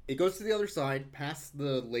vent. It goes to the other side, past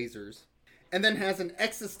the lasers, and then has an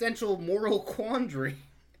existential moral quandary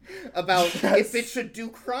about if it should do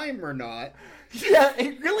crime or not. Yeah,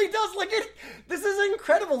 it really does. Like, this is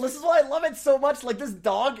incredible. This is why I love it so much. Like, this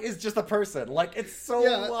dog is just a person. Like, it's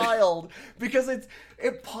so wild. Because it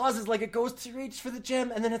pauses, like, it goes to reach for the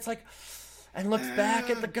gem, and then it's like, and looks back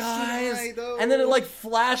at the guys, and then it, like,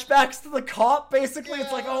 flashbacks to the cop, basically.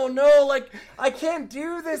 It's like, oh no, like, I can't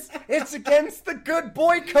do this. It's against the good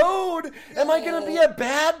boy code. Am I gonna be a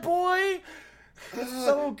bad boy? It's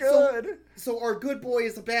so good. So our good boy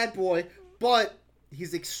is a bad boy, but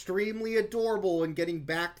he's extremely adorable in getting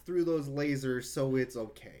back through those lasers, so it's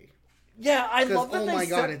okay. Yeah, I love that. Oh my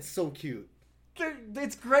God, it's so cute.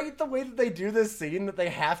 It's great the way that they do this scene, that they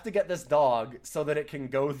have to get this dog so that it can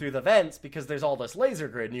go through the vents, because there's all this laser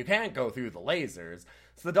grid and you can't go through the lasers.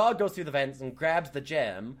 So the dog goes through the vents and grabs the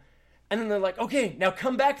gem, And then they're like, okay, now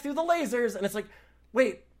come back through the lasers. And it's like,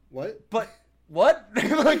 wait, What? but what?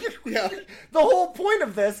 Like, Yeah. The whole point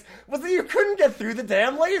of this was that you couldn't get through the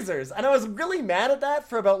damn lasers. And I was really mad at that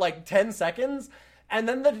for about like 10 seconds. And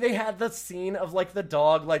then they had the scene of like the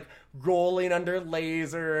dog like rolling under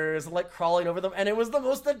lasers, like crawling over them. And it was the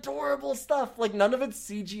most adorable stuff. Like none of it's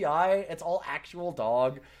CGI. It's all actual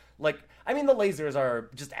dog. Like, I mean, the lasers are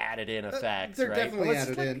just added in effects, They're right? definitely But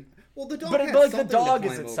added like, in. Well, the dog but had like, the something dog to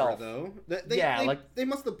is climb itself. over, though. They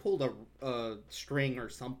must have pulled a string or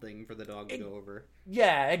something for the dog to go over.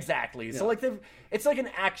 Yeah, exactly. Yeah. So like it's like an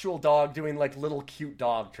actual dog doing like little cute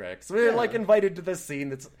dog tricks. We're like invited to this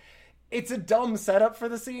scene it's a dumb setup for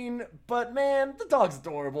the scene, but man, the dog's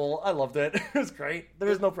adorable. I loved it. It was great. There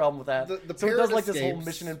was no problem with that. So it does like this whole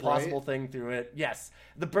Mission Impossible thing through it. Yes.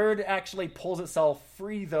 The bird actually pulls itself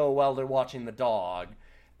free though while they're watching the dog.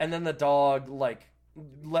 And then the dog like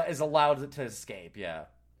is allowed to escape. Yeah.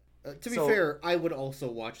 To be fair, I would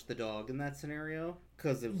also watch the dog in that scenario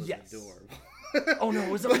because it was adorable. Oh no,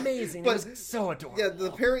 it was amazing. It was so adorable. Yeah,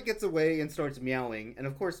 the parrot gets away and starts meowing, and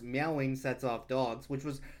of course meowing sets off dogs, which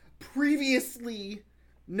was previously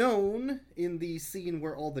known in the scene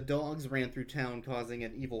where all the dogs ran through town causing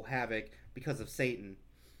an evil havoc because of Satan.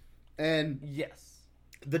 And yes,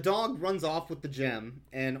 the dog runs off with the gem,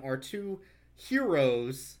 and our two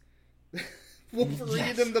heroes,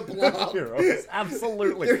 Wolverine and the Blob. Heroes.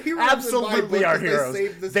 Absolutely. They're heroes absolutely our heroes.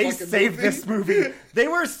 They saved this movie. They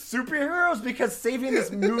were superheroes because saving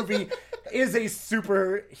this movie is a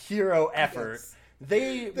superhero effort. Yes.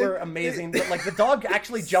 They were amazing, but like the dog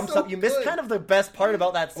actually jumps up. You missed kind of the best part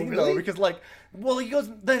about that scene though, because like, well, he goes,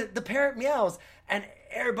 the parrot meows, and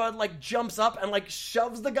Air Bud like jumps up and like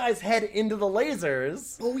shoves the guy's head into the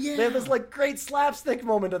lasers. Oh yeah. They have this like great slapstick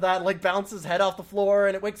moment of that, like bounces his head off the floor,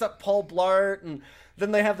 and it wakes up Paul Blart, and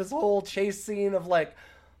then they have this whole chase scene of like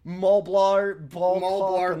Paul Blart.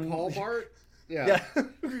 Yeah.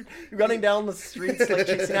 Running down the streets, like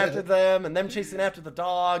chasing after them, and them chasing after the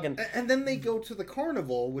dog, and then they go to the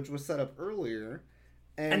carnival, which was set up earlier,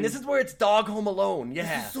 and this is where it's Dog Home Alone. Yeah,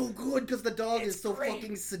 this is so good because the dog is so great.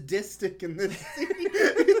 fucking sadistic in this scene.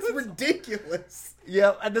 It's ridiculous.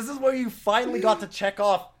 Yeah, and this is where you finally got to check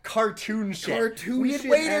off cartoon shit. We had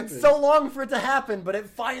waited so long for it to happen, but it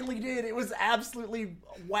finally did. It was absolutely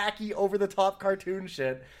wacky, over the top cartoon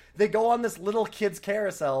shit. They go on this little kid's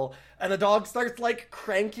carousel, and the dog starts, like,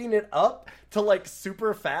 cranking it up to, like,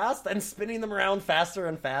 super fast and spinning them around faster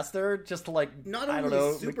and faster just to, like, not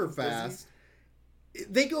only super fast.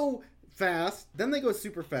 They go fast, then they go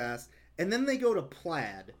super fast, and then they go to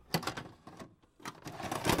plaid.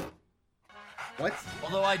 What?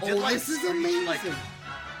 Although I did this is amazing. Like,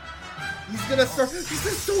 he's gonna start. This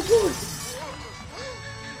is so good.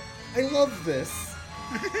 I love this.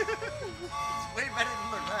 It's way better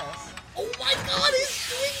than the rest. Oh my god, he's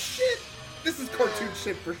doing shit! This is cartoon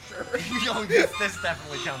shit for sure. Yo, this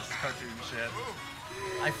definitely counts as cartoon shit.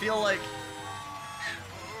 I feel like...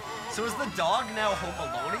 So is the dog now Home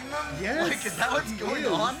Aloneing them? Yes. Like, is that what's going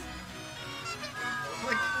on?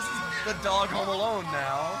 Like, this is the dog Home Alone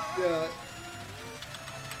now. Yeah.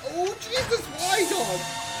 Oh, Jesus, why, dog?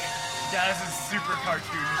 Yeah, this is super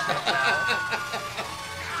cartoon shit now.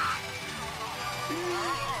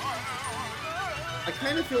 I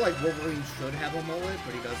kind of feel like Wolverine should have a mullet,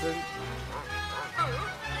 but he doesn't.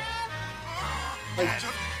 Like,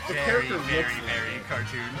 the character looks very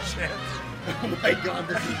cartoon shit. Oh my god,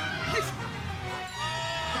 this is...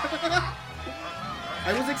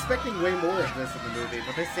 I was expecting way more of this in the movie,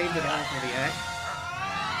 but they saved it all for the end.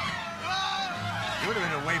 It would have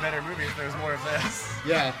been a way better movie if there was more of this.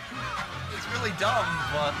 Yeah. It's really dumb,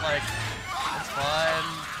 but, like, it's fun.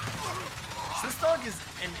 So this dog is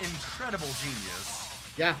an incredible genius.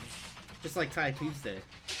 Yeah. Just like Ty Tuesday.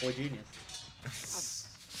 Boy genius.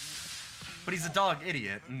 But he's a dog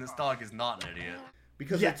idiot, and this dog is not an idiot.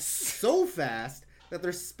 Because it's so fast that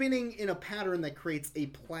they're spinning in a pattern that creates a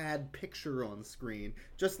plaid picture on screen.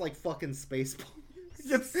 Just like fucking Spaceballs.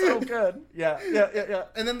 It's so good. Yeah.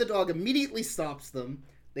 And then the dog immediately stops them.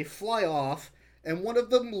 They fly off. And one of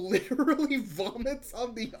them literally vomits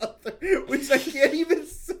on the other, which I can't even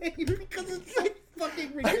say because it's like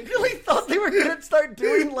fucking ridiculous. I really thought they were gonna start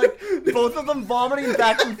doing like both of them vomiting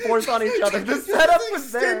back and forth on each other. The setup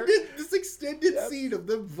was there. This extended scene of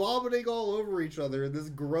them vomiting all over each other in this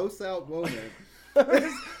gross out moment.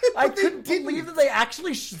 I couldn't believe that they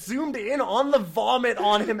actually zoomed in on the vomit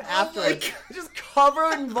on him after it. Just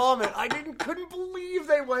covered in vomit. I couldn't believe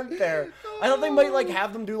they went there. I thought they might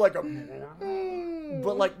have them do like a...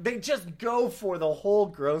 But they just go for the whole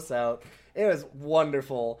gross out. It was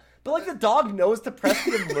wonderful. But, like, the dog knows to press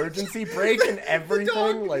the emergency brake and everything.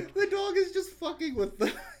 The dog is just fucking with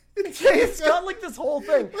the... It's got, like, this whole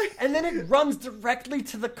thing. And then it runs directly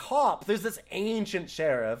to the cop. There's this ancient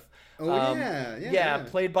sheriff. Oh, yeah,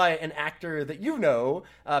 played by an actor that you know,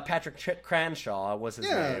 Patrick Cranshaw was his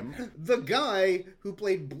name. The guy who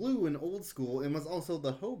played Blue in Old School and was also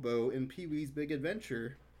the hobo in Pee-wee's Big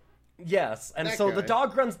Adventure. Yes, and so the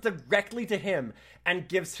dog runs directly to him and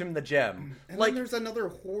gives him the gem. And then there's another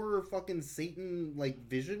horror fucking Satan, like,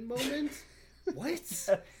 vision moment? What?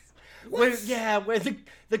 Yes. Where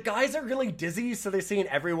the guys are really dizzy, so they're seeing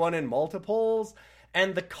everyone in multiples,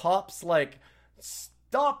 and the cops, like,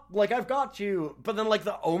 stop, like, I've got you. But then, like,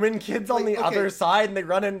 the Omen kid's on the other side, and they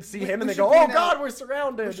run and see him, and they go, oh god, we're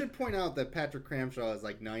surrounded. We should point out that Patrick Cranshaw is,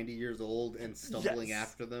 like, 90 years old and stumbling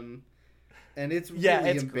after them. And it's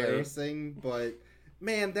really embarrassing, but,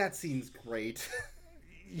 man, that scene's great.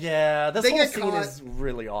 Yeah, this whole scene is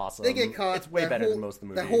really awesome. They get caught. It's way better than most of the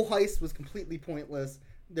movie. That whole heist was completely pointless.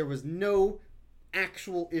 There was no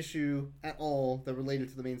actual issue at all that related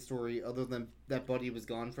to the main story other than that Buddy was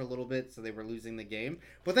gone for a little bit, so they were losing the game.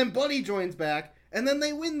 But then Buddy joins back, and then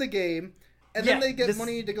they win the game, and then they get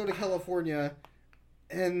money to go to California,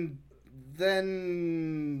 and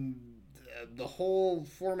then the whole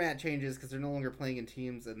format changes because they're no longer playing in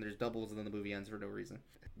teams, and there's doubles, and then the movie ends for no reason.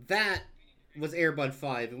 That was Air Bud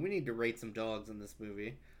 5, and we need to rate some dogs in this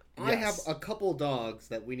movie. Yes. I have a couple dogs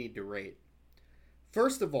that we need to rate.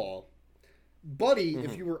 First of all, Buddy,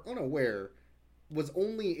 if you were unaware, was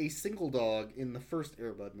only a single dog in the first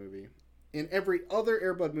Air Bud movie. In every other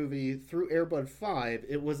Air Bud movie through Air Bud 5,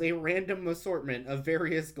 it was a random assortment of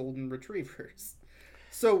various golden retrievers.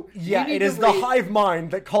 So yeah, it is the hive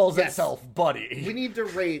mind that calls itself Buddy. We need to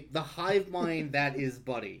rate the hive mind that is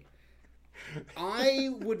Buddy.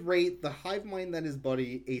 I would rate the hive mind that is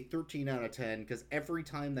Buddy a 13 out of 10 because every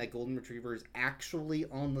time that golden retriever is actually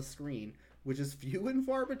on the screen, which is few and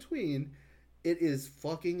far between, it is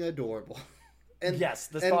fucking adorable. And yes,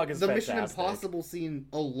 this dog is fantastic. The Mission Impossible scene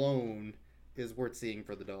alone is worth seeing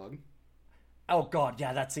for the dog. Oh god,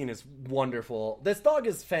 yeah, that scene is wonderful. This dog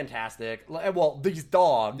is fantastic. Well, these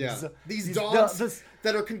dogs. Yeah. These dogs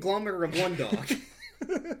that are conglomerate of one dog.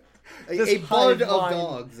 a bud of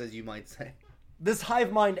dogs, as you might say. This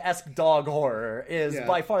hive mind-esque dog horror is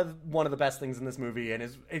by far one of the best things in this movie, and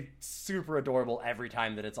it's super adorable every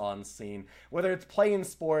time that it's on scene. Whether it's playing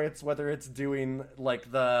sports, whether it's doing,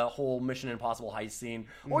 like, the whole Mission Impossible heist scene,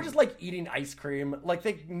 or just, like, eating ice cream. Like,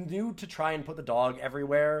 they knew to try and put the dog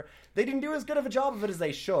everywhere. They didn't do as good of a job of it as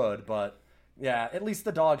they should, but, yeah, at least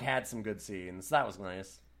the dog had some good scenes. That was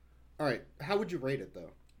nice. Alright, how would you rate it, though?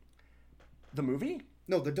 The movie?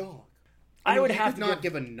 No, the dog. I would have to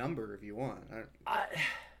give a number if you want.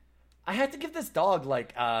 I have to give this dog,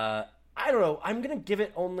 like, I don't know. I'm going to give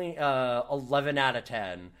it only 11 out of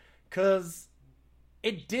 10. Because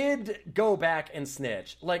it did go back and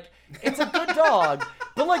snitch. Like, it's a good dog.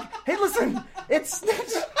 But, like, hey, listen. It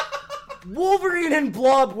snitched. Wolverine and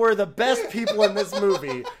Blob were the best people in this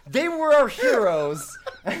movie. They were our heroes.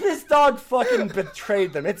 And this dog fucking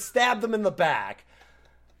betrayed them. It stabbed them in the back.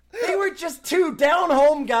 They were just two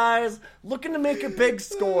down-home guys looking to make a big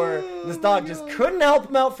score. This dog just couldn't help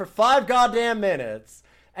them out for 5 goddamn minutes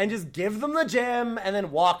and just give them the gem and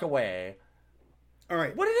then walk away. All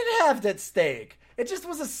right. What did it have at stake? It just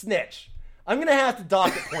was a snitch. I'm going to have to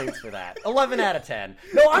dock it points for that. 11 out of 10.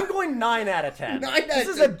 No, I'm going 9 out of 10. This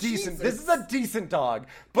is a decent dog,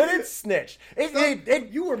 but it snitched. It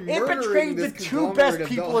betrayed the two best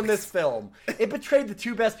people in this film. It betrayed the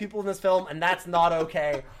two best people in this film, and that's not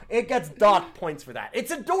okay. It gets docked points for that.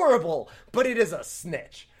 It's adorable, but it is a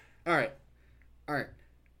snitch. All right.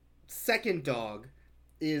 Second dog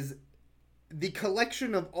is the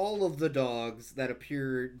collection of all of the dogs that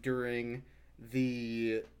appear during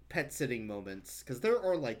the pet sitting moments, because there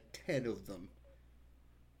are like 10 of them.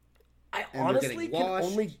 I honestly can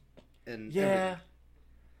only...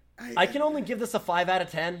 I can only give this a 5 out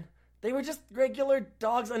of 10. They were just regular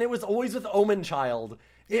dogs, and it was always with Omen Child.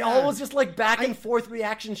 It always just, like, back and forth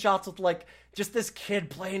reaction shots with, like, just this kid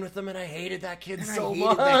playing with them, and I hated that kid so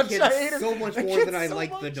much. I hated so much more than I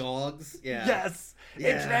liked the dogs. Yeah. Yes.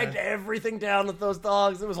 It dragged everything down with those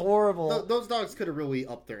dogs. It was horrible. Those dogs could have really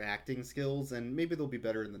upped their acting skills, and maybe they'll be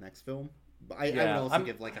better in the next film. But I would also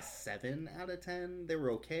give, like, a 7 out of 10. They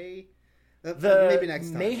were okay. Maybe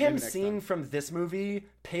next time. Mayhem scene from this movie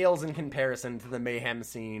pales in comparison to the mayhem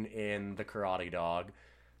scene in The Karate Dog.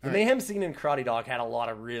 The mayhem scene in Karate Dog had a lot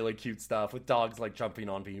of really cute stuff with dogs, like, jumping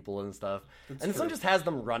on people and stuff. This one just has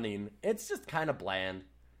them running. It's just kind of bland.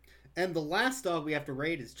 And the last dog we have to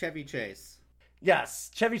rate is Chevy Chase. Yes,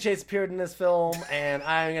 Chevy Chase appeared in this film, and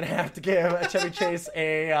I'm going to have to give Chevy Chase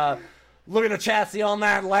a look at the chassis on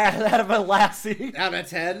that out of a Lassie. Out of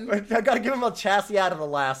 10? I got to give him a chassis out of a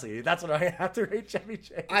Lassie. That's what I have to rate Chevy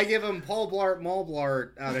Chase. I give him Paul Blart Mall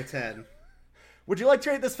Blart out of 10. Would you like to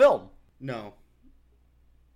rate this film? No.